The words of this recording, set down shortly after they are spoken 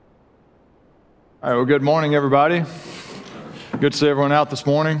All right, well, good morning, everybody. Good to see everyone out this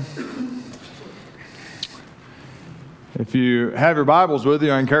morning. If you have your Bibles with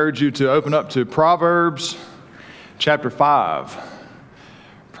you, I encourage you to open up to Proverbs chapter 5.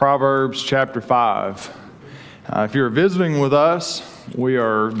 Proverbs chapter 5. If you're visiting with us, we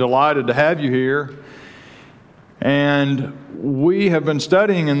are delighted to have you here. And we have been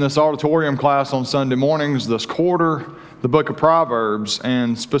studying in this auditorium class on Sunday mornings this quarter, the book of Proverbs,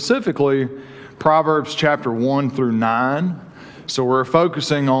 and specifically Proverbs chapter 1 through 9. So we're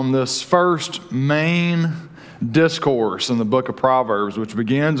focusing on this first main discourse in the book of Proverbs, which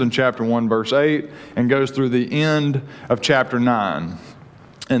begins in chapter 1, verse 8, and goes through the end of chapter 9.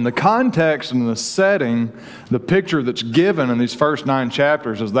 And the context and the setting, the picture that's given in these first 9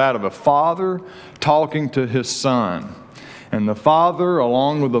 chapters is that of a father talking to his son. And the father,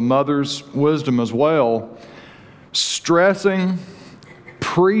 along with the mother's wisdom as well, stressing,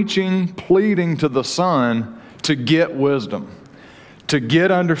 preaching, pleading to the son to get wisdom, to get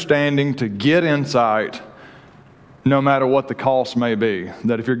understanding, to get insight, no matter what the cost may be.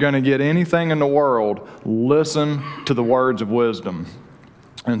 That if you're going to get anything in the world, listen to the words of wisdom.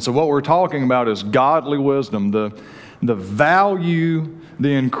 And so what we're talking about is godly wisdom, the value, the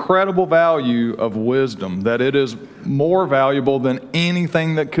incredible value of wisdom, that it is more valuable than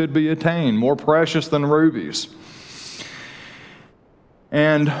anything that could be attained, more precious than rubies.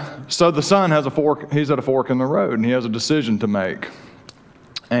 And so the son has he's at a fork in the road, and he has a decision to make.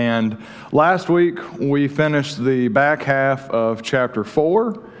 And last week, we finished the back half of chapter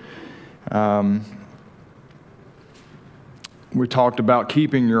 4. We talked about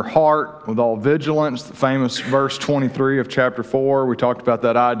keeping your heart with all vigilance, the famous verse 23 of chapter 4. We talked about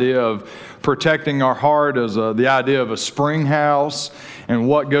that idea of protecting our heart as the idea of a spring house, and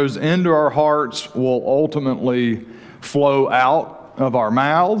what goes into our hearts will ultimately flow out of our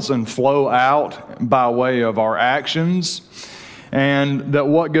mouths and flow out by way of our actions, and that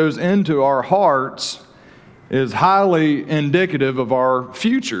what goes into our hearts is highly indicative of our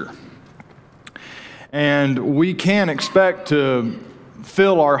future. And we can't expect to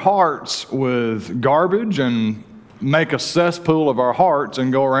fill our hearts with garbage and make a cesspool of our hearts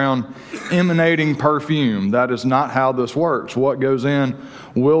and go around emanating perfume. That is not how this works. What goes in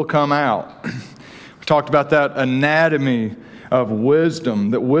will come out. We talked about that anatomy of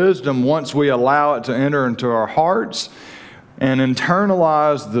wisdom, that wisdom, once we allow it to enter into our hearts and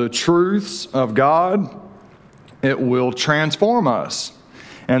internalize the truths of God, it will transform us.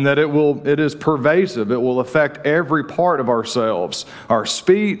 And that it is pervasive. It will affect every part of ourselves, our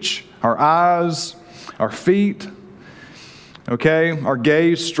speech, our eyes, our feet, okay, our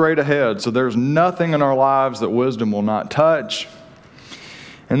gaze straight ahead. So there's nothing in our lives that wisdom will not touch.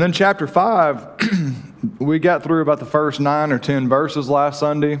 And then chapter 5, we got through about the first 9 or 10 verses last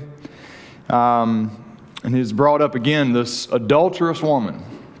Sunday. And he's brought up again this adulterous woman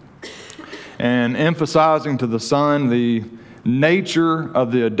and emphasizing to the son the nature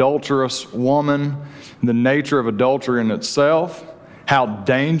of the adulterous woman, the nature of adultery in itself, how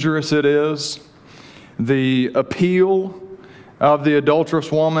dangerous it is, the appeal of the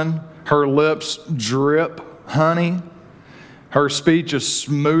adulterous woman. Her lips drip honey. Her speech is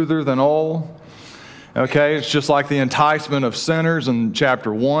smoother than oil. Okay, it's just like the enticement of sinners in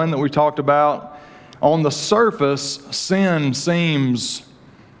chapter 1 that we talked about. On the surface, sin seems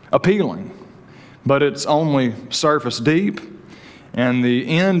appealing, but it's only surface deep, and the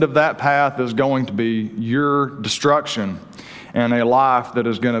end of that path is going to be your destruction and a life that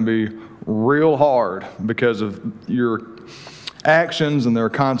is going to be real hard because of your actions, and there are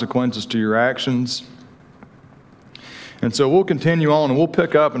consequences to your actions. And so we'll continue on, and we'll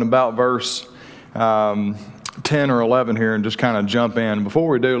pick up in about verse 10 or 11 here and just kind of jump in. Before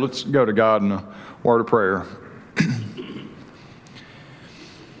we do, let's go to God in a word of prayer.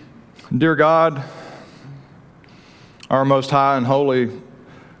 Dear God, our most high and holy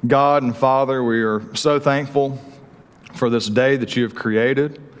God and Father, we are so thankful for this day that you have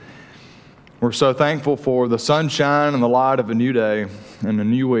created. We're so thankful for the sunshine and the light of a new day and a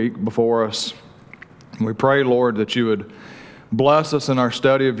new week before us. We pray, Lord, that you would bless us in our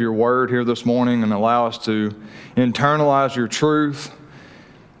study of your word here this morning and allow us to internalize your truth.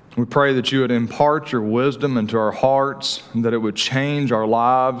 We pray that you would impart your wisdom into our hearts, and that it would change our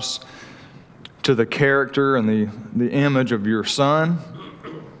lives to the character and the image of your Son,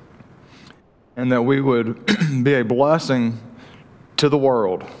 and that we would be a blessing to the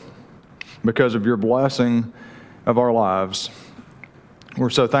world because of your blessing of our lives. We're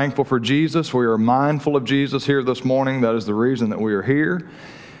so thankful for Jesus. We are mindful of Jesus here this morning. That is the reason that we are here.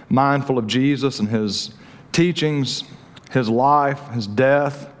 Mindful of Jesus and his teachings, his life, his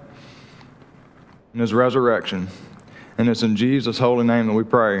death, and his resurrection. And it's in Jesus' holy name that we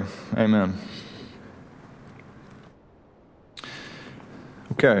pray. Amen.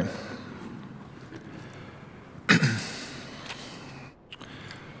 Okay.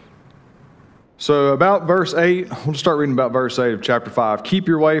 So about verse 8, we'll start reading about verse 8 of chapter 5. Keep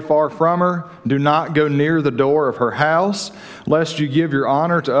your way far from her. Do not go near the door of her house, lest you give your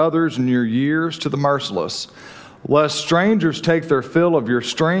honor to others and your years to the merciless. Lest strangers take their fill of your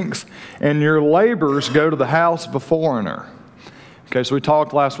strength, and your labors go to the house of a foreigner. Okay, so we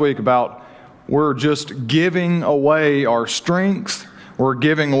talked last week about we're just giving away our strength. We're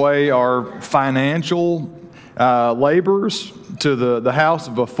giving away our financial labors to the house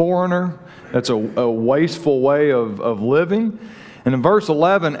of a foreigner. That's a wasteful way of living. And in verse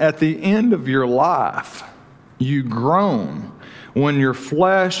 11, at the end of your life, you groan when your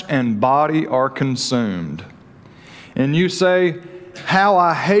flesh and body are consumed. And you say, how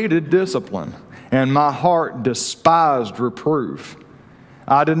I hated discipline, and my heart despised reproof.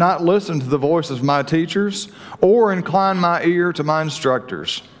 I did not listen to the voice of my teachers, or incline my ear to my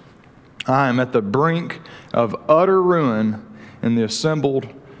instructors. I am at the brink of utter ruin in the assembled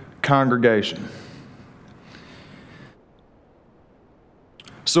congregation.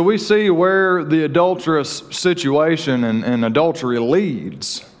 So we see where the adulterous situation and adultery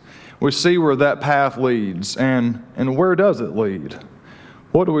leads. We see where that path leads, and where does it lead?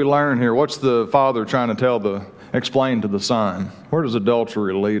 What do we learn here? What's the Father trying to explain to the Son? Where does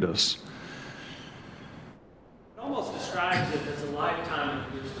adultery lead us? It almost describes it as a lifetime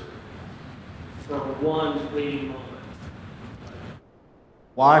of misery from one fleeting moment.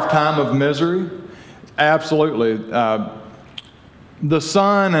 Lifetime of misery? Absolutely. The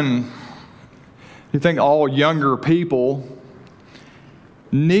Son, and you think all younger people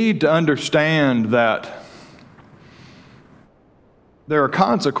need to understand that there are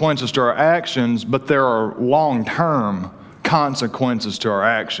consequences to our actions, but there are long-term consequences to our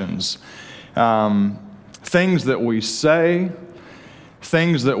actions. Things that we say,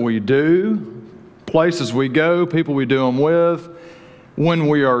 things that we do, places we go, people we do them with, when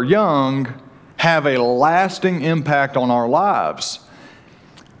we are young, have a lasting impact on our lives.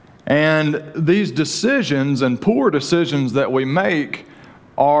 And these decisions and poor decisions that we make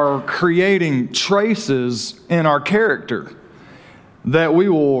are creating traces in our character that we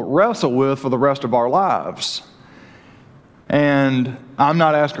will wrestle with for the rest of our lives. And I'm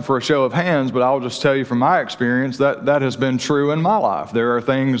not asking for a show of hands, but I'll just tell you from my experience that has been true in my life. There are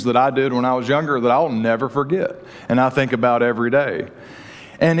things that I did when I was younger that I'll never forget, and I think about every day.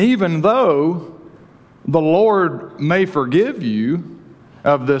 And even though the Lord may forgive you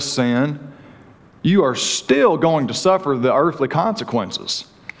of this sin, you are still going to suffer the earthly consequences.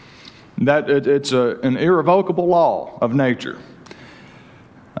 It's an irrevocable law of nature.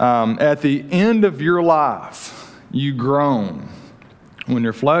 At the end of your life, you groan when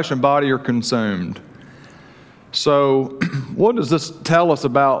your flesh and body are consumed. So what does this tell us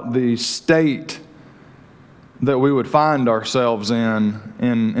about the state that we would find ourselves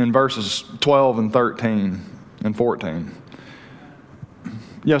in verses 12 and 13 and 14?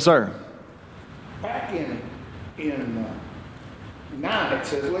 Yes, sir. Back in 9, it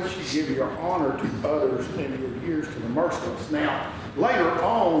says, lest you give your honor to others and your years to the merciless. Now, later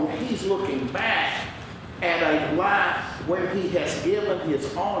on, he's looking back at a life when he has given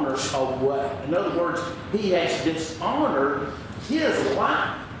his honor away. In other words, he has dishonored his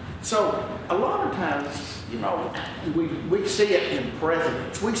life. So, a lot of times, we see it in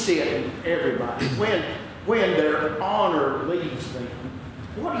presidents. We see it in everybody. When their honor leaves them,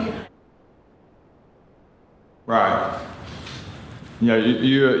 what do you... Right. Yeah,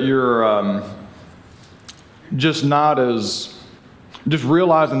 you're just not as... Just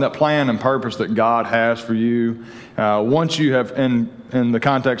realizing that plan and purpose that God has for you. Once you have, in the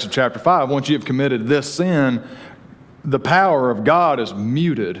context of chapter 5, once you have committed this sin, the power of God is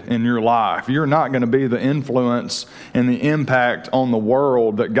muted in your life. You're not going to be the influence and the impact on the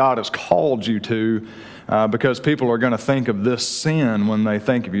world that God has called you to, because people are going to think of this sin when they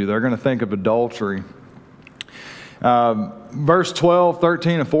think of you. They're going to think of adultery. Verse 12,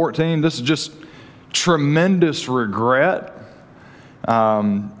 13, and 14, this is just tremendous regret.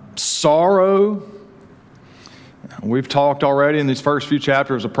 Sorrow. We've talked already in these first few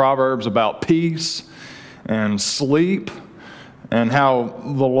chapters of Proverbs about peace and sleep and how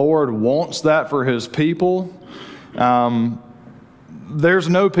the Lord wants that for his people. There's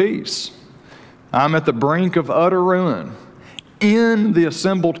no peace. I'm at the brink of utter ruin in the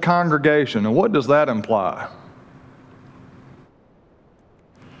assembled congregation. And what does that imply?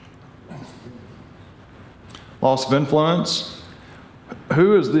 Loss of influence.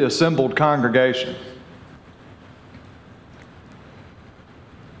 who is the assembled congregation?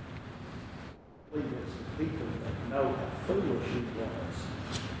 I believe it's the people that know how foolish he was.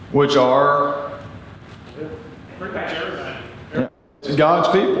 Which are Pretty much everybody. God's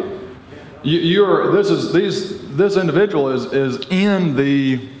people. This individual is in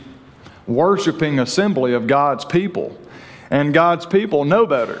the worshiping assembly of God's people. And God's people know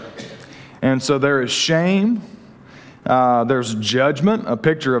better. And so there is shame. There's judgment, a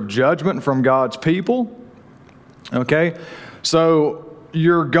picture of judgment from God's people. Okay? So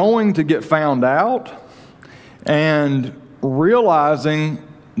you're going to get found out, and realizing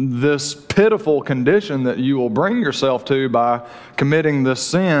this pitiful condition that you will bring yourself to by committing this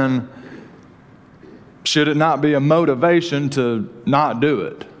sin, should it not be a motivation to not do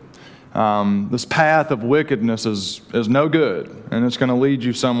it? This path of wickedness is no good, and it's going to lead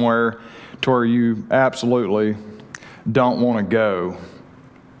you somewhere to where you absolutely don't want to go.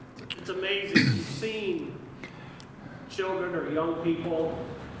 It's amazing. You've seen children or young people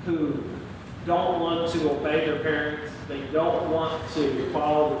who don't want to obey their parents. They don't want to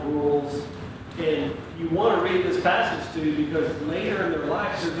follow the rules. And you want to read this passage to you because later in their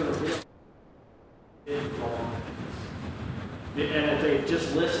life they're going to realize it's wrong. And if they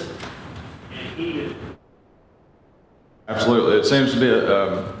just listen and heed it. Absolutely. It seems to be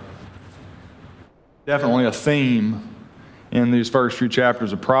definitely a theme in these first few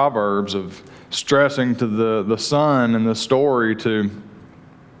chapters of Proverbs of stressing to the son in the story to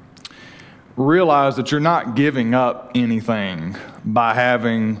realize that you're not giving up anything by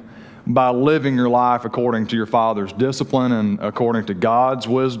living your life according to your father's discipline and according to God's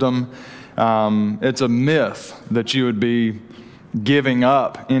wisdom. It's a myth that you would be giving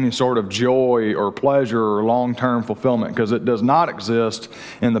up any sort of joy or pleasure or long-term fulfillment, because it does not exist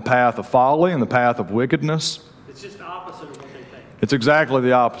in the path of folly and the path of wickedness. It's just the opposite of what they think. It's exactly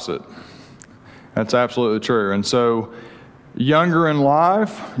the opposite. That's absolutely true. And so younger in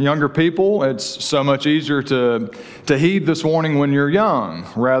life, younger people, it's so much easier to heed this warning when you're young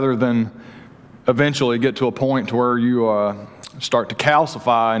rather than eventually get to a point to where you start to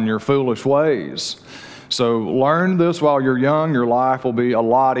calcify in your foolish ways. So learn this while you're young. Your life will be a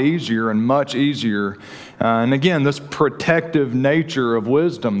lot easier and much easier. And again, this protective nature of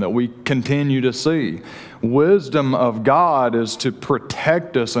wisdom that we continue to see. Wisdom of God is to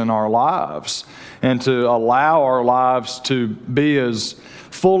protect us in our lives and to allow our lives to be as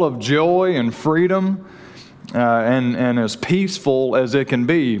full of joy and freedom and as peaceful as it can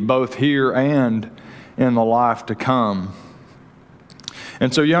be, both here and in the life to come.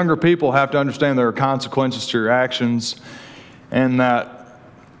 And so younger people have to understand there are consequences to your actions, and that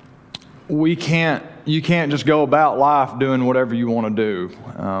you can't just go about life doing whatever you want to do.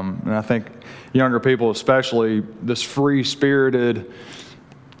 And I think younger people, especially this free-spirited,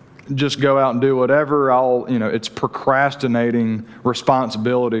 just go out and do whatever, it's procrastinating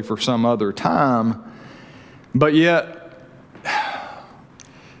responsibility for some other time. But yet,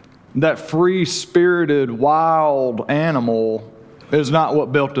 that free-spirited, wild animal is not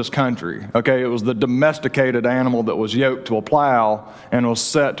what built this country. Okay, it was the domesticated animal that was yoked to a plow and was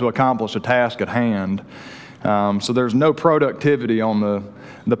set to accomplish a task at hand. So there's no productivity on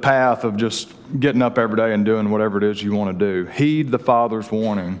the path of just getting up every day and doing whatever it is you want to do. Heed the Father's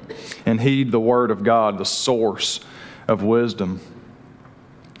warning and heed the Word of God, the source of wisdom.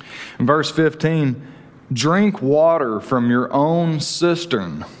 In verse 15, drink water from your own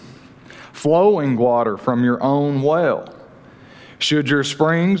cistern, flowing water from your own well. Should your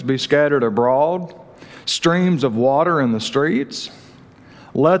springs be scattered abroad, streams of water in the streets,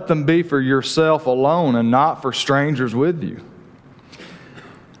 let them be for yourself alone and not for strangers with you.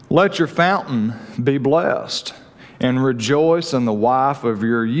 Let your fountain be blessed, and rejoice in the wife of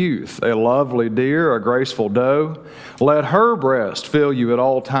your youth, a lovely deer, a graceful doe. Let her breast fill you at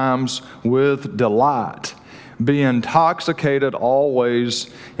all times with delight. Be intoxicated always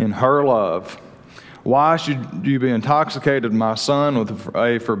in her love. Why should you be intoxicated, my son, with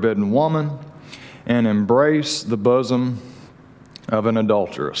a forbidden woman, and embrace the bosom of an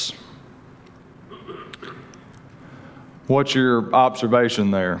adulteress? What's your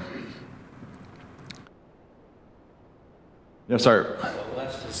observation there? Yes, sir. Well,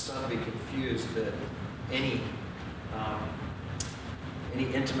 lest his son be confused that any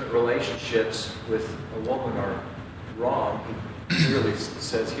intimate relationships with a woman are wrong, he clearly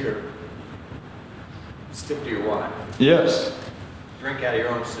says here, stick to your wife. Yes. Drink out of your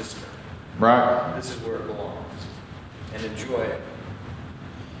own cistern. Right. This is where it belongs. And enjoy it.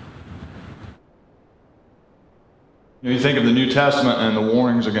 You think of the New Testament and the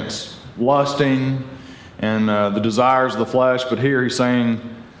warnings against lusting and the desires of the flesh. But here he's saying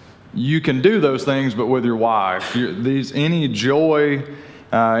you can do those things, but with your wife. Any joy,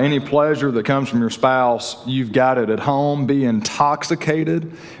 any pleasure that comes from your spouse, you've got it at home. Be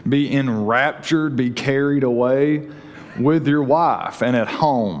intoxicated, be enraptured, be carried away with your wife and at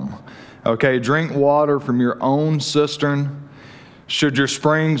home. Okay, drink water from your own cistern. Should your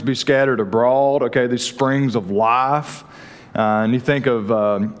springs be scattered abroad, okay, these springs of life. And you think of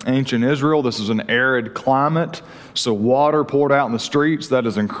ancient Israel, this is an arid climate, so water poured out in the streets, that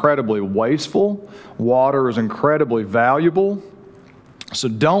is incredibly wasteful. Water is incredibly valuable. So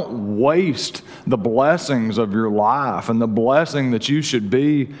don't waste the blessings of your life and the blessing that you should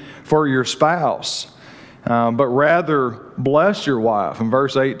be for your spouse. But rather bless your wife. In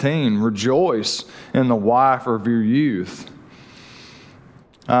verse 18, rejoice in the wife of your youth.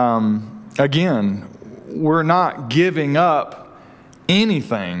 Again, we're not giving up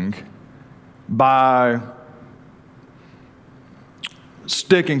anything by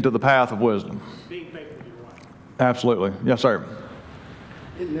sticking to the path of wisdom. Being faithful to your wife. Absolutely. Yes, sir.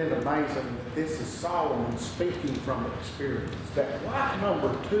 Isn't it amazing that this is Solomon speaking from experience? That wife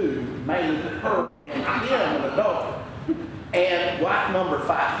number 2 made her and him an adulterer. And wife number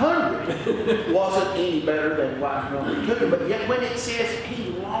 500 wasn't any better than wife number 2. But yet when it says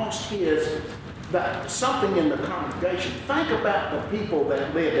he lost something in the congregation, think about the people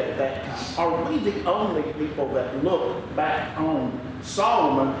that lived at that time. Are we the only people that look back on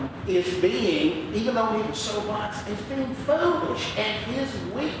Solomon as being, even though he was so wise, as being foolish? And his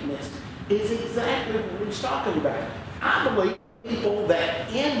weakness is exactly what he's talking about. I believe people that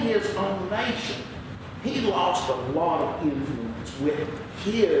in his own nation, he lost a lot of influence with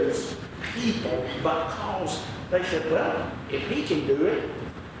his people because they said, well, if he can do it,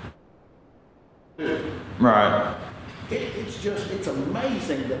 Right. It's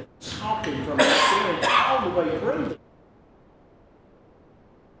amazing that it's talking from experience all the way through.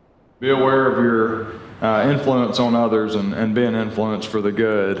 Be aware of your influence on others and be an influence for the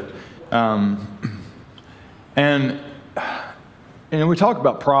good. And we talk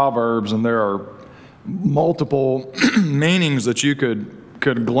about Proverbs, and there are multiple meanings that you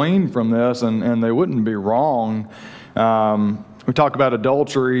could glean from this, and they wouldn't be wrong. We talk about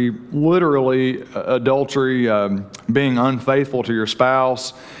adultery, literally adultery, being unfaithful to your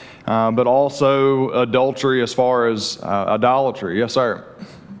spouse, but also adultery as far as idolatry. Yes, sir.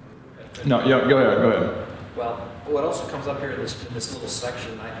 No, yeah, go ahead. Well, what also comes up here in this little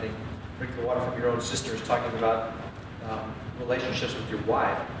section, I think, drink the water from your own sister, is talking about relationships with your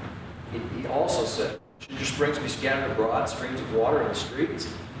wife. He also said, should your springs be scattered abroad, streams of water in the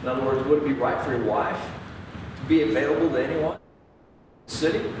streets? In other words, would it be right for your wife to be available to anyone?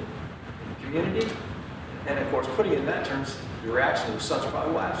 City, in the community, and of course, putting it in that terms, the reaction was such,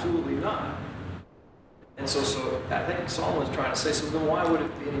 probably, well, absolutely not. And so I think Solomon was trying to say, so then why would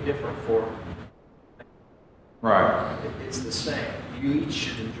it be any different for? Right. It's the same. You each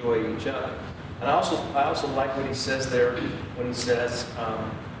should enjoy each other. And I also like what he says there when he says,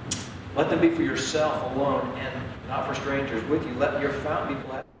 let them be for yourself alone and not for strangers with you. Let your found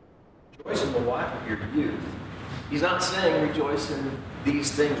people have rejoice in the wife of your youth. He's not saying rejoice in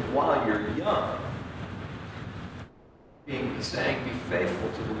these things while you're young. He's saying be faithful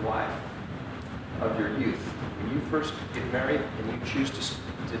to the wife of your youth. When you first get married and you choose to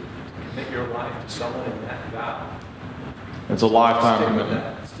commit your life to someone in that vow, it's a lifetime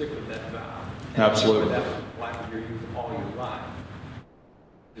commitment. Stick with that vow. Absolutely. Stick with that wife of your youth all your life.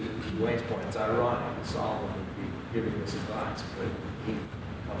 To Wayne's point, it's ironic that Solomon would be giving this advice, but he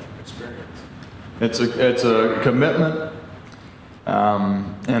comes from experience. It's a commitment,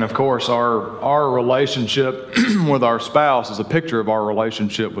 and of course, our relationship with our spouse is a picture of our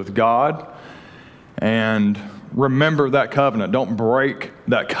relationship with God. And remember that covenant. Don't break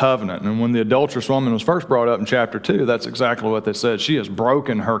that covenant. And when the adulterous woman was first brought up in chapter 2, that's exactly what they said. She has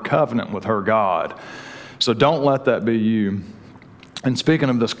broken her covenant with her God. So don't let that be you. And speaking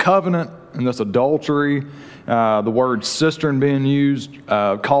of this covenant and this adultery, the word cistern being used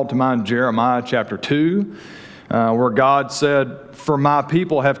called to mind Jeremiah chapter 2, where God said, "For my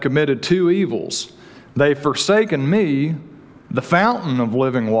people have committed 2 evils. They've forsaken me, the fountain of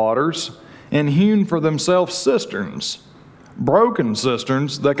living waters, and hewn for themselves cisterns, broken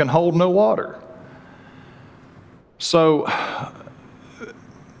cisterns that can hold no water." So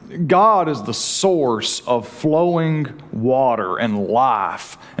God is the source of flowing water and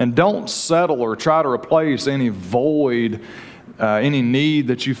life. And don't settle or try to replace any void, any need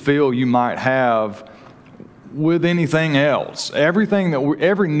that you feel you might have with anything else. Every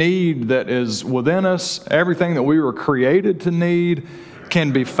need that is within us, everything that we were created to need,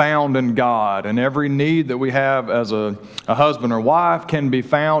 can be found in God, and every need that we have as a husband or wife can be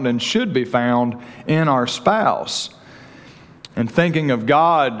found and should be found in our spouse. And thinking of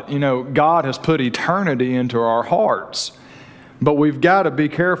God, God has put eternity into our hearts. But we've got to be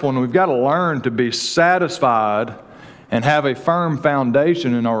careful, and we've got to learn to be satisfied and have a firm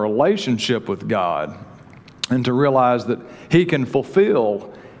foundation in our relationship with God, and to realize that He can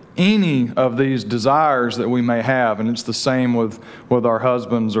fulfill any of these desires that we may have. And it's the same with our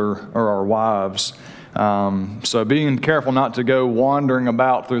husbands or our wives. So being careful not to go wandering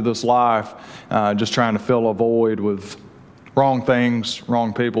about through this life just trying to fill a void with wrong things,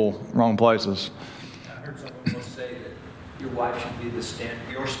 wrong people, wrong places. I heard someone once say that your wife should be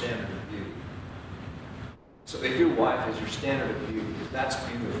your standard of beauty. So if your wife is your standard of beauty, if that's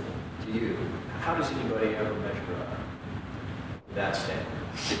beautiful to you, how does anybody ever measure up to that standard?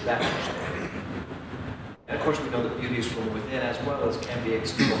 If that's your standard. And of course we know that beauty is from within as well as can be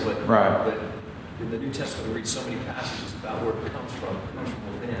external, but in the New Testament we read so many passages about where it comes from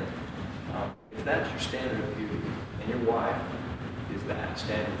within. If that's your standard of beauty, and your wife is that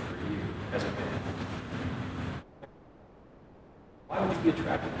standard for you as a man, why would you be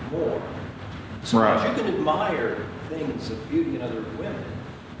attracted more? Sometimes you can admire things of beauty in other women,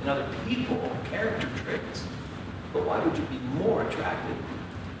 in other people, character traits, but why would you be more attracted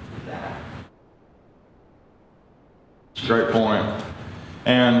to that? Great point.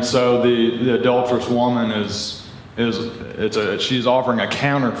 And so the adulterous woman she's offering a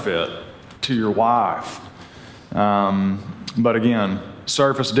counterfeit to your wife. But again,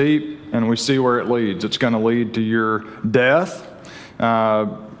 surface deep, and we see where it leads. It's going to lead to your death.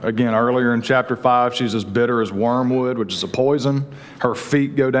 Again, earlier in chapter 5, she's as bitter as wormwood, which is a poison. Her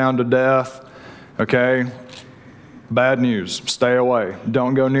feet go down to death. Okay? Bad news. Stay away.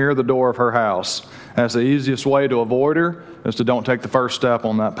 Don't go near the door of her house. That's the easiest way to avoid her, is to don't take the first step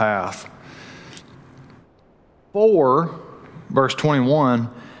on that path. 4, verse 21,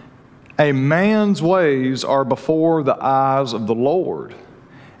 a man's ways are before the eyes of the Lord,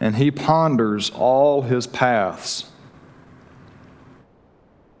 and He ponders all his paths.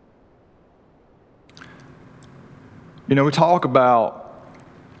 We talk about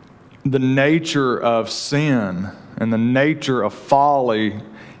the nature of sin and the nature of folly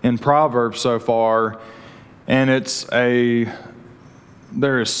in Proverbs so far, and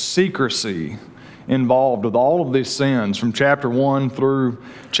there is secrecy involved with all of these sins from chapter 1 through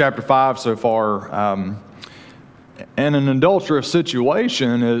chapter 5 so far. And an adulterous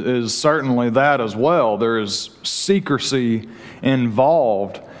situation is certainly that as well. There is secrecy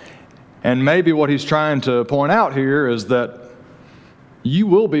involved. And maybe what he's trying to point out here is that you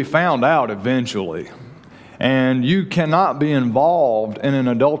will be found out eventually. And you cannot be involved in an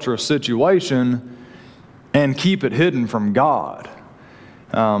adulterous situation and keep it hidden from God.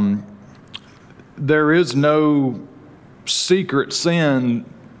 There is no secret sin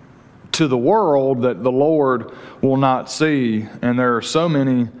to the world that the Lord will not see. And there are so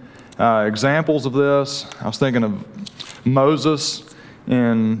many examples of this. I was thinking of Moses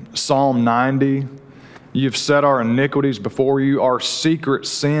in Psalm 90. You've set our iniquities before you, our secret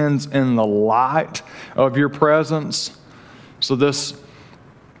sins in the light of your presence. So this in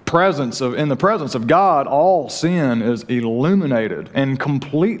the presence of God, all sin is illuminated and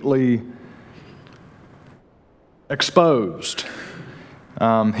completely exposed.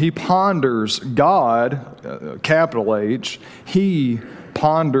 He ponders, God, capital H, He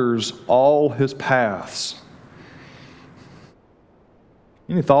ponders all His paths.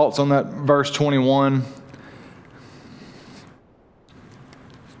 Any thoughts on that verse 21?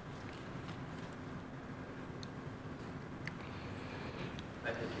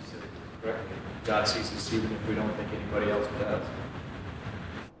 I think you said it correctly. God sees us even if we don't think anybody else does.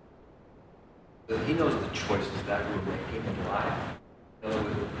 He knows the choices that we're making in life. He knows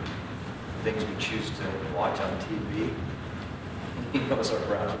what things we choose to watch on TV. He knows our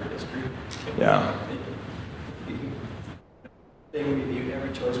browser history. Yeah.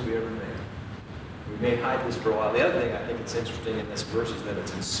 Every choice we ever make. We may hide this for a while. The other thing I think it's interesting in this verse is that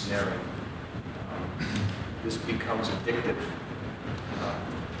it's ensnaring. This becomes addictive.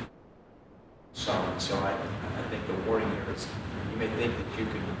 So I think the warning here is you may think that you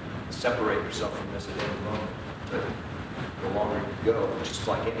can separate yourself from this at any moment, but the longer you go, just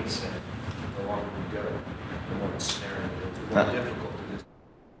like any sin, the longer you go, the more ensnaring it is, the more difficult it is.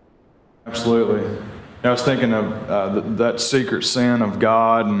 Absolutely. I was thinking of that secret sin of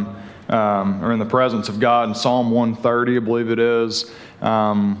God, and or in the presence of God in Psalm 130, I believe it is,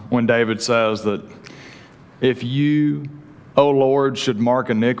 when David says that if you, O Lord, should mark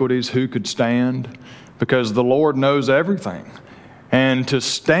iniquities, who could stand? Because the Lord knows everything. And to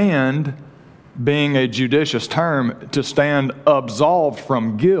stand, being a judicious term, to stand absolved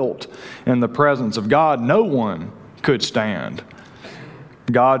from guilt in the presence of God, no one could stand.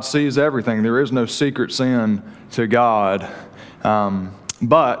 God sees everything. There is no secret sin to God.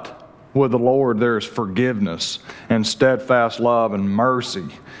 But with the Lord, there is forgiveness and steadfast love and mercy.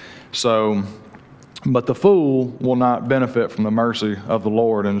 But the fool will not benefit from the mercy of the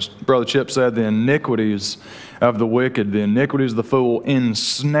Lord. And as Brother Chip said, the iniquities of the wicked, the iniquities of the fool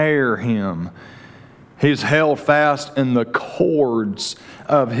ensnare him. He's held fast in the cords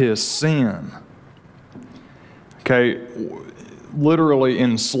of his sin. Okay, literally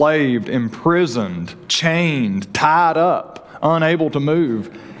enslaved, imprisoned, chained, tied up, unable to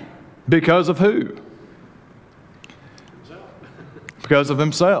move. Because of who? Because of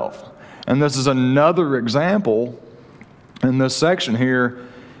himself. And this is another example in this section here.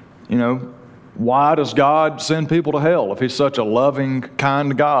 Why does God send people to hell if he's such a loving,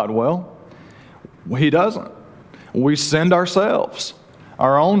 kind God? Well, he doesn't. We send ourselves,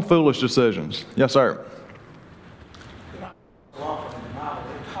 our own foolish decisions. Yes, sir. Often in the Bible,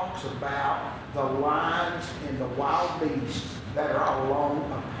 it talks about the lions and the wild beasts that are along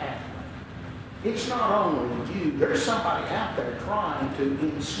a pathway. It's not only you, there's somebody out there trying to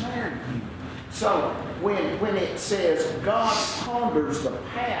ensnare you. So when it says God ponders the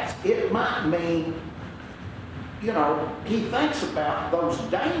past, it might mean, he thinks about those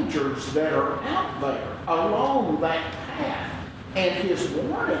dangers that are out there along that path. And his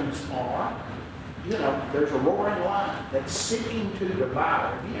warnings are, there's a roaring lion that's seeking to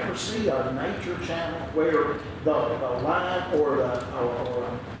devour. Have you ever see a nature channel where the lion or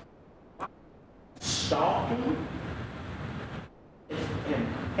a stalking,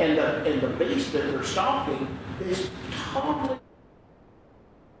 and the beast that they're stalking is totally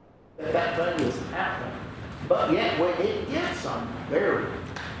that thing is happening. But yet when it gets them, very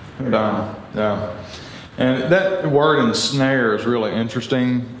Yeah. And that word ensnare is really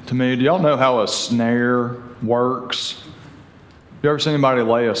interesting to me. Do y'all know how a snare works? You ever seen anybody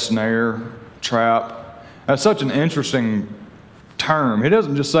lay a snare trap? That's such an interesting term. He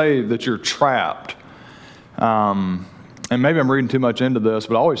doesn't just say that you're trapped. And maybe I'm reading too much into this,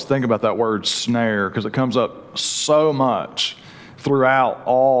 but I always think about that word snare because it comes up so much throughout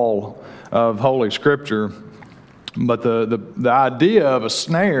all of Holy Scripture. But the idea of a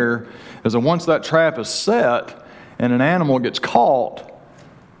snare is that once that trap is set and an animal gets caught,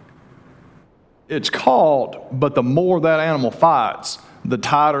 it's caught, but the more that animal fights, the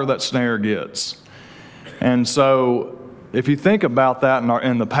tighter that snare gets. And so if you think about that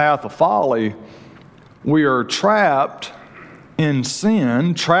in the path of folly, we are trapped in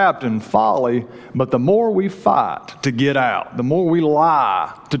sin, trapped in folly, but the more we fight to get out, the more we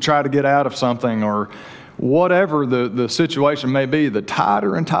lie to try to get out of something or whatever the situation may be, the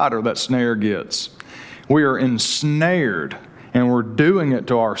tighter and tighter that snare gets. We are ensnared, and we're doing it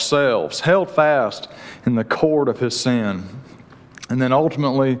to ourselves, held fast in the cord of his sin. And then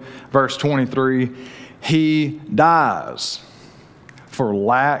ultimately, verse 23, he dies for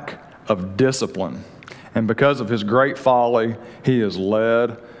lack of discipline. And because of his great folly, he is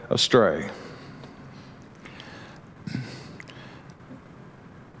led astray.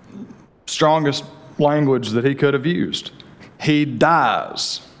 Strongest language that he could have used. He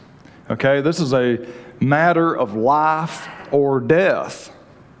dies. Okay, this is a matter of life or death.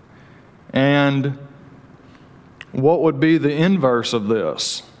 And what would be the inverse of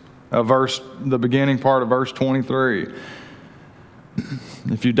this? The beginning part of verse 23.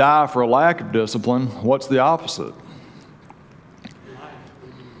 If you die for a lack of discipline, what's the opposite?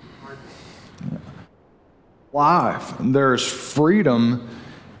 Life. There's freedom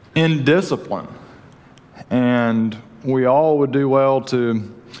in discipline. And we all would do well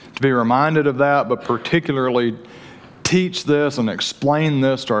to be reminded of that, but particularly teach this and explain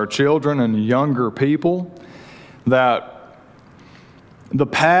this to our children and younger people, that the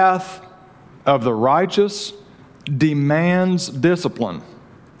path of the righteous demands discipline.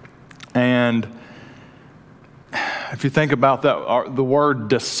 And if you think about that, the word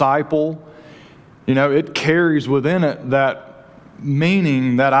disciple, it carries within it that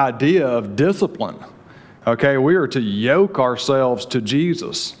meaning, that idea of discipline. Okay, we are to yoke ourselves to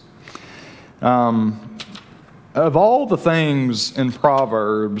Jesus. Of all the things in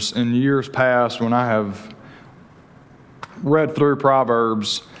Proverbs in years past when I have read through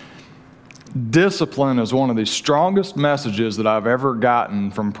Proverbs, discipline is one of the strongest messages that I've ever gotten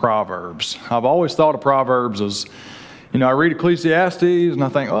from Proverbs. I've always thought of Proverbs as, I read Ecclesiastes and I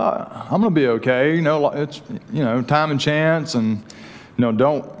think, I'm going to be okay. It's, time and chance and,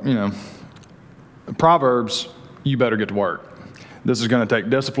 Proverbs, you better get to work. this is going to take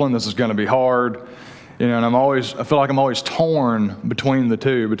discipline. This is going to be hard. And I feel like I'm always torn between the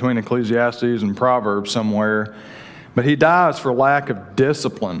two, between Ecclesiastes and Proverbs somewhere. But he dies for lack of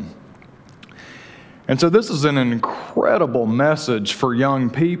discipline. And so this is an incredible message for young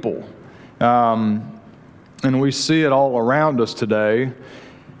people. And we see it all around us today.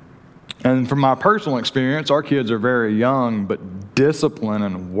 And from my personal experience, our kids are very young, but discipline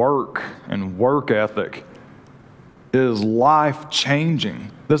and work ethic is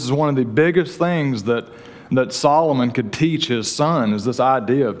life-changing. This is one of the biggest things that Solomon could teach his son, is this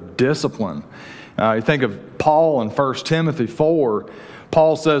idea of discipline. You think of Paul in 1 Timothy 4.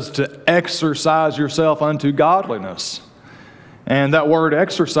 Paul says to exercise yourself unto godliness. And that word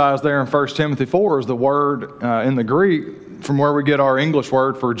exercise there in 1 Timothy 4 is the word in the Greek from where we get our English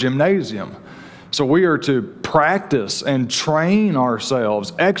word for gymnasium. So we are to practice and train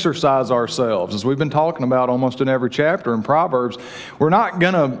ourselves, exercise ourselves. As we've been talking about almost in every chapter in Proverbs, we're not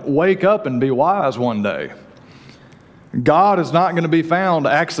going to wake up and be wise one day. God is not going to be found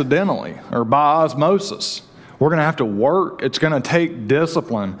accidentally or by osmosis. We're going to have to work. It's going to take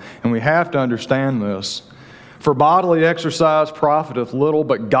discipline, and we have to understand this. For bodily exercise profiteth little,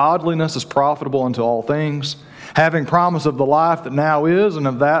 but godliness is profitable unto all things, having promise of the life that now is and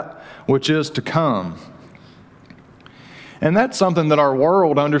of that which is to come. And that's something that our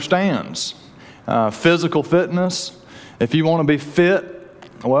world understands. Physical fitness. If you want to be fit,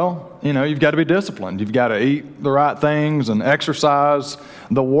 well, you've got to be disciplined. You've got to eat the right things and exercise.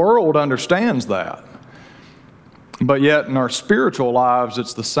 The world understands that. But yet in our spiritual lives,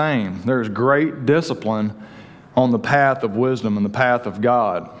 it's the same. There's great discipline on the path of wisdom and the path of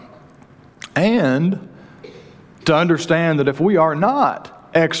God. And to understand that if we are not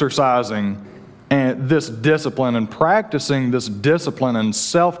exercising this discipline and practicing this discipline and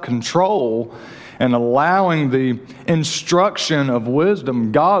self-control and allowing the instruction of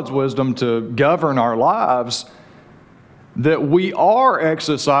wisdom, God's wisdom, to govern our lives, that we are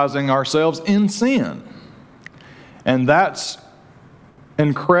exercising ourselves in sin. And that's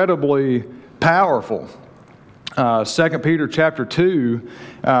incredibly powerful. 2 Peter chapter 2,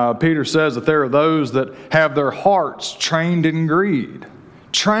 Peter says that there are those that have their hearts trained in greed.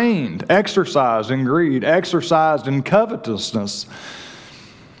 Exercised in greed, exercised in covetousness.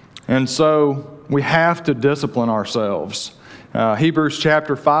 And so we have to discipline ourselves. Hebrews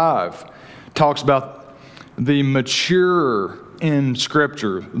chapter 5 talks about the mature in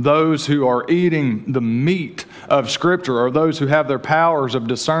Scripture, those who are eating the meat of Scripture, or those who have their powers of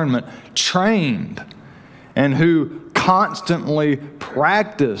discernment trained and who constantly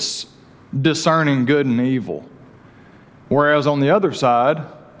practice discerning good and evil. Whereas on the other side,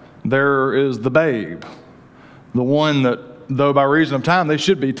 there is the babe, the one that, though by reason of time they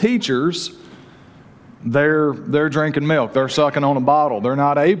should be teachers, they're drinking milk, they're sucking on a bottle, they're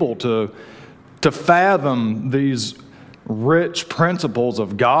not able to fathom these rich principles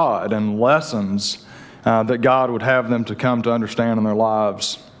of God and lessons that God would have them to come to understand in their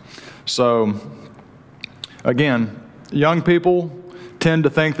lives. So, again, young people tend to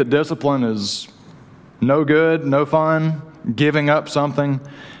think that discipline is no good, no fun, giving up something,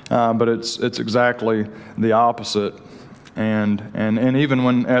 but it's exactly the opposite. And even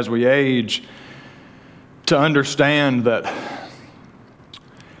when, as we age, to understand that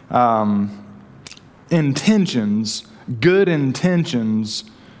good intentions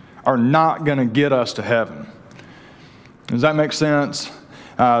are not going to get us to heaven. Does that make sense?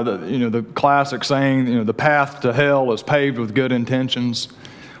 The classic saying, the path to hell is paved with good intentions.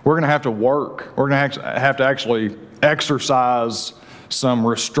 We're going to have to work. We're going to have to actually exercise some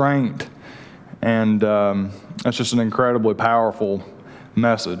restraint. And that's just an incredibly powerful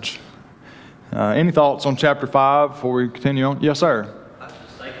message. Any thoughts on chapter 5 before we continue on? Yes, sir. I was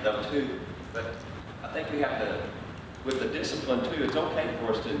just thinking though too, but I think we have to, with the discipline too, it's okay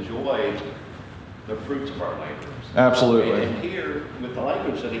for us to enjoy the fruits of our labors. Absolutely. And here, with the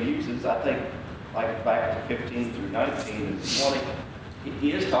language that he uses, I think, like back to 15 through 19,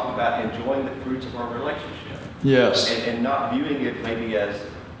 he is talking about enjoying the fruits of our relationship. Yes. And not viewing it maybe as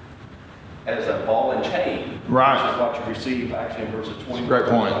a ball and chain. Right. Which is what you receive actually in verses 20 Great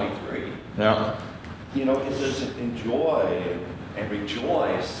point. 23. Yeah. It says enjoy and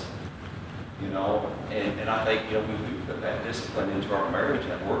rejoice, and I think, we put that discipline into our marriage,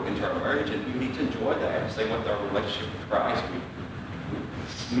 that work into our marriage, and we need to enjoy that. Same with our relationship with Christ.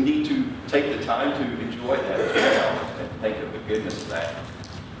 We need to take the time to enjoy that as well and think of the goodness of that.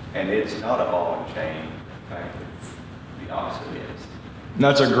 And it's not a ball and chain. In fact, the opposite is.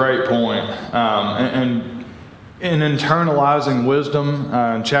 That's a great point. And in internalizing wisdom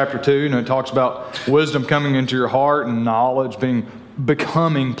in chapter 2, it talks about wisdom coming into your heart and knowledge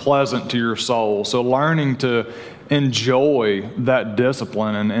becoming pleasant to your soul. So learning to enjoy that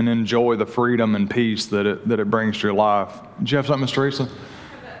discipline and enjoy the freedom and peace that it brings to your life. Do you have something, Ms. Teresa? I have a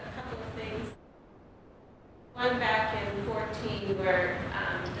couple of things. One back in 14 where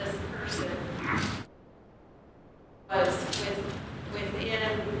this person was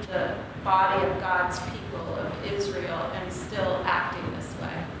within the body of God's people of Israel and still acting this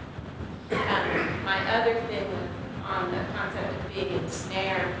way. And my other thing on the concept of being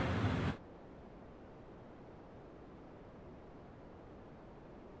ensnared,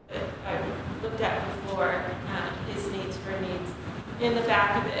 I looked at before, his needs for needs. In the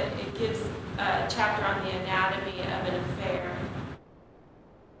back of it, it gives a chapter on the anatomy of an affair.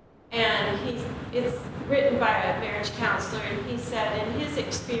 And it's written by a marriage counselor, and he said in his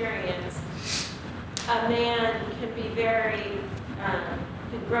experience, a man can be very,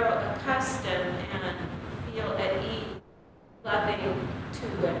 can grow accustomed and feel at ease loving two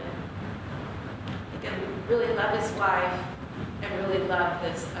women. He can really love his wife and really love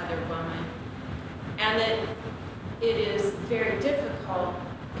this other woman. And that it is very difficult.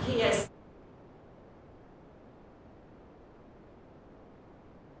 He has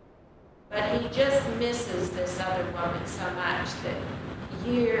but he just misses this other woman so much that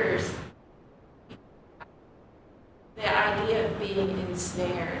years, the idea of being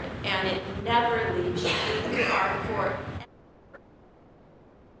ensnared, and it never leaves you. You are forever.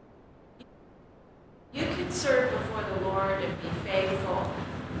 You can serve before the Lord and be faithful,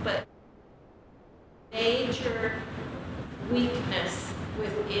 but major weakness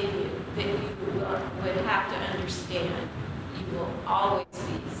within you that you would have to understand. You will always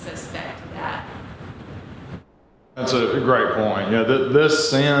be suspect of that. That's a great point. Yeah, this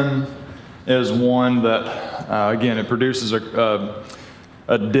sin is one that, again, it produces a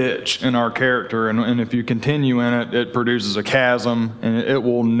ditch in our character, and if you continue in it, it produces a chasm, and it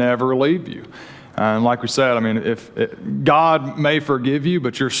will never leave you. And like we said, I mean, God may forgive you,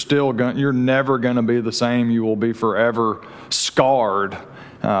 but you're never going to be the same. You will be forever scarred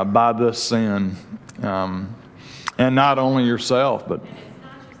by this sin. And not only yourself, but... And it's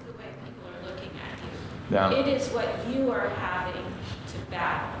not just the way people are looking at you. Yeah. It is what you are having to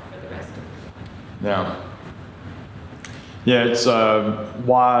battle for the rest of your life. Yeah. Yeah, it's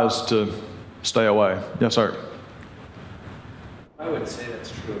wise to stay away. Yes, sir. I would say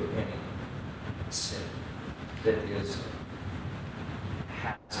that's true of any sin that has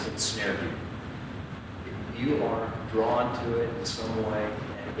ensnared you. If you are drawn to it in some way,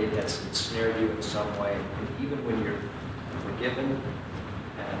 and it has ensnared you in some way, and even when you're forgiven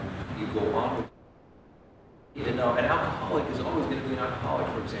and you go on with it, you need to know, an alcoholic is always going to be an alcoholic,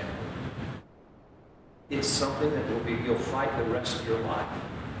 for example. It's something that you'll fight the rest of your life.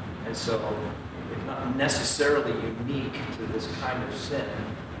 And so it's not necessarily unique to this kind of sin.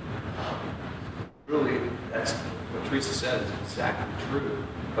 Really, that's what Teresa said is exactly true.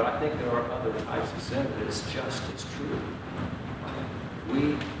 But I think there are other types of sin that is just as true.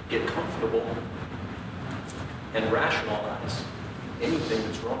 We get comfortable and rationalize anything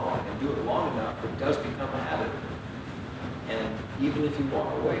that's wrong and do it long enough, it does become a habit. And even if you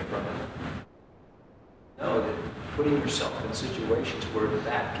walk away from it, know that putting yourself in situations where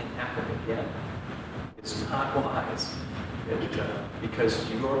that can happen again is not wise. Because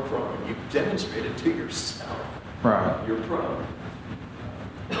you are prone. You've demonstrated to yourself. Right. You're prone.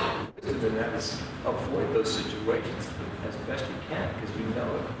 And that is avoid those situations as best you can, because you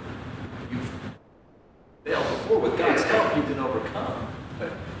know it. You've failed before. With God's help, you can overcome.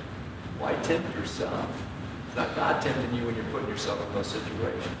 But why tempt yourself? It's not God tempting you when you're putting yourself in those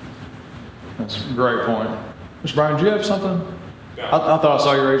situations. That's a great point. Mr. Brian, do you have something? I thought I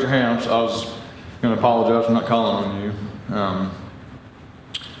saw you raise your hand, so I was going to apologize for not calling on you.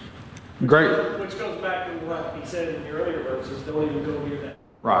 Great. Which goes back to what he said in the earlier verses, don't even go near that.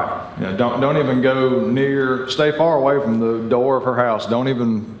 Right. Yeah. Don't even go near. Stay far away from the door of her house. Not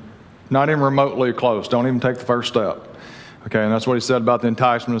even remotely close. Don't even take the first step. Okay. And that's what he said about the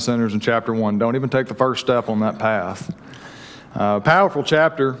enticement of sinners in chapter 1. Don't even take the first step on that path. Powerful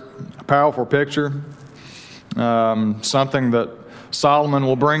chapter, powerful picture. Something that Solomon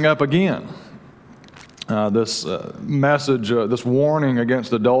will bring up again. This message, this warning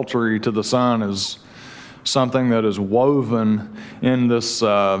against adultery to the son is something that is woven in this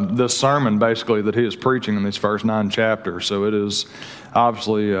sermon, basically, that he is preaching in these first 9 chapters. So it is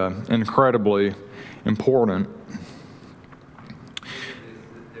obviously incredibly important.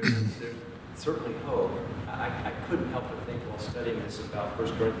 There's certainly hope. I couldn't help but think while studying this about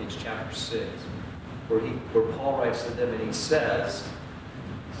 1 Corinthians chapter 6, where Paul writes to them and he says,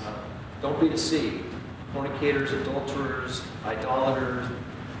 don't be deceived. Fornicators, adulterers, idolaters,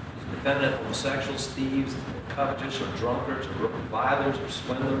 effeminate homosexuals, thieves, covetous, or drunkards, or revilers, or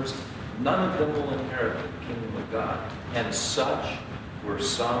swindlers, none of them will inherit the kingdom of God. And such were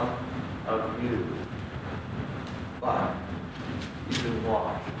some of you. But you've been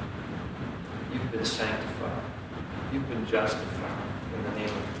washed. You've been sanctified. You've been justified in the name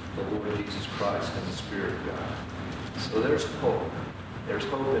of the Lord Jesus Christ and the Spirit of God. So there's hope. There's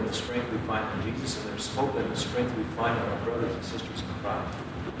hope in the strength we find in Jesus, and there's hope in the strength we find in our brothers and sisters in Christ.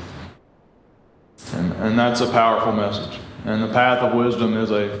 And that's a powerful message. And the path of wisdom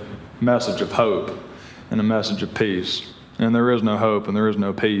is a message of hope and a message of peace. And there is no hope and there is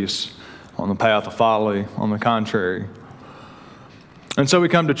no peace on the path of folly, on the contrary. And so we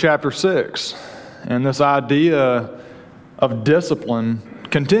come to chapter 6, and this idea of discipline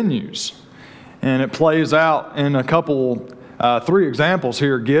continues. And it plays out in a couple, 3 examples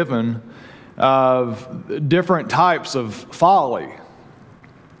here given of different types of folly.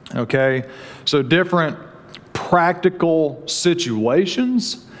 Okay? So different practical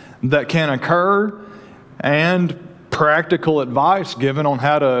situations that can occur and practical advice given on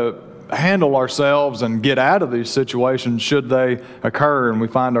how to handle ourselves and get out of these situations should they occur and we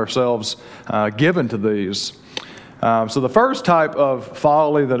find ourselves given to these. So the first type of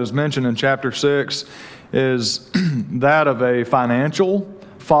folly that is mentioned in chapter 6 is that of a financial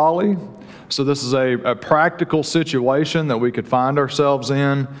folly. So this is a practical situation that we could find ourselves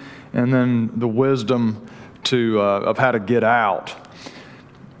in, and then the wisdom of how to get out.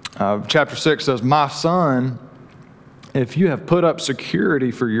 Chapter 6 says, "My son, if you have put up security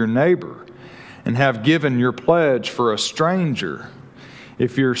for your neighbor and have given your pledge for a stranger,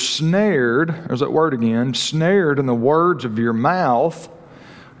 if you're snared," there's that word again, snared in the words of your mouth,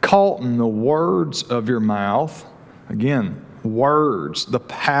 caught in the words of your mouth, again, words, the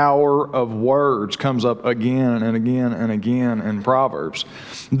power of words comes up again and again and again in Proverbs.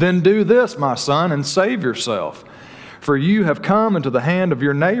 "Then do this, my son, and save yourself, for you have come into the hand of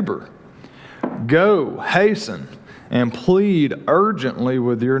your neighbor. Go, hasten, and plead urgently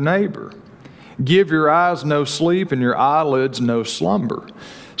with your neighbor. Give your eyes no sleep and your eyelids no slumber.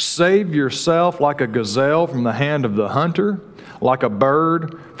 Save yourself like a gazelle from the hand of the hunter, like a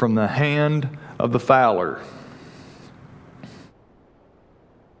bird from the hand of the fowler."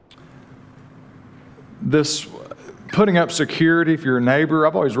 This putting up security for your neighbor,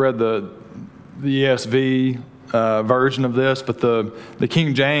 I've always read the ESV version of this, but the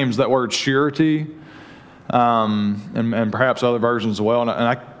King James, that word surety, and perhaps other versions as well.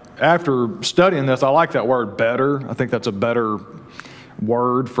 And after studying this, I like that word better. I think that's a better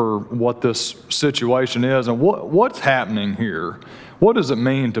word for what this situation is. And what's happening here? What does it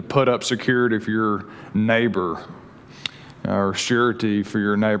mean to put up security for your neighbor or surety for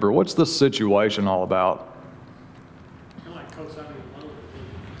your neighbor? What's the situation all about? I like co-signing a loan.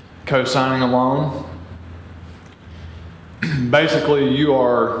 Co-signing a loan? Basically, you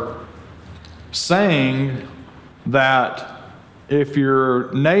are saying that if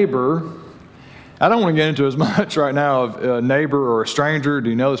your neighbor, I don't want to get into as much right now of a neighbor or a stranger, do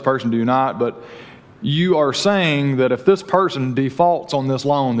you know this person, do you not, but you are saying that if this person defaults on this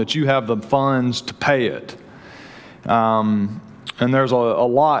loan, that you have the funds to pay it. And there's a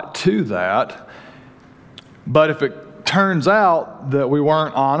lot to that. But if it turns out that we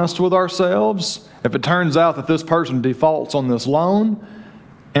weren't honest with ourselves, if it turns out that this person defaults on this loan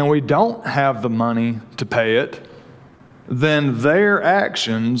and we don't have the money to pay it, then their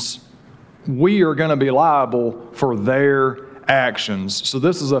actions, we are going to be liable for their actions. So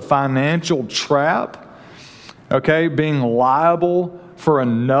this is a financial trap, okay, being liable for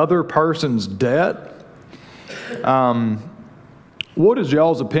another person's debt. What is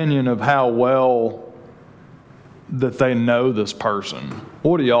y'all's opinion of how well that they know this person?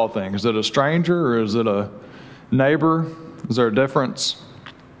 What do y'all think? Is it a stranger or is it a neighbor? Is there a difference?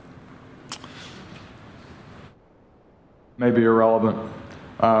 Maybe irrelevant.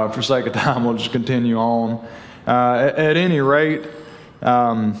 For sake of time, we'll just continue on. At any rate,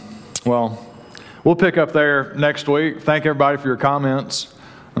 we'll pick up there next week. Thank everybody for your comments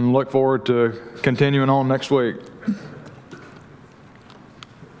and look forward to continuing on next week.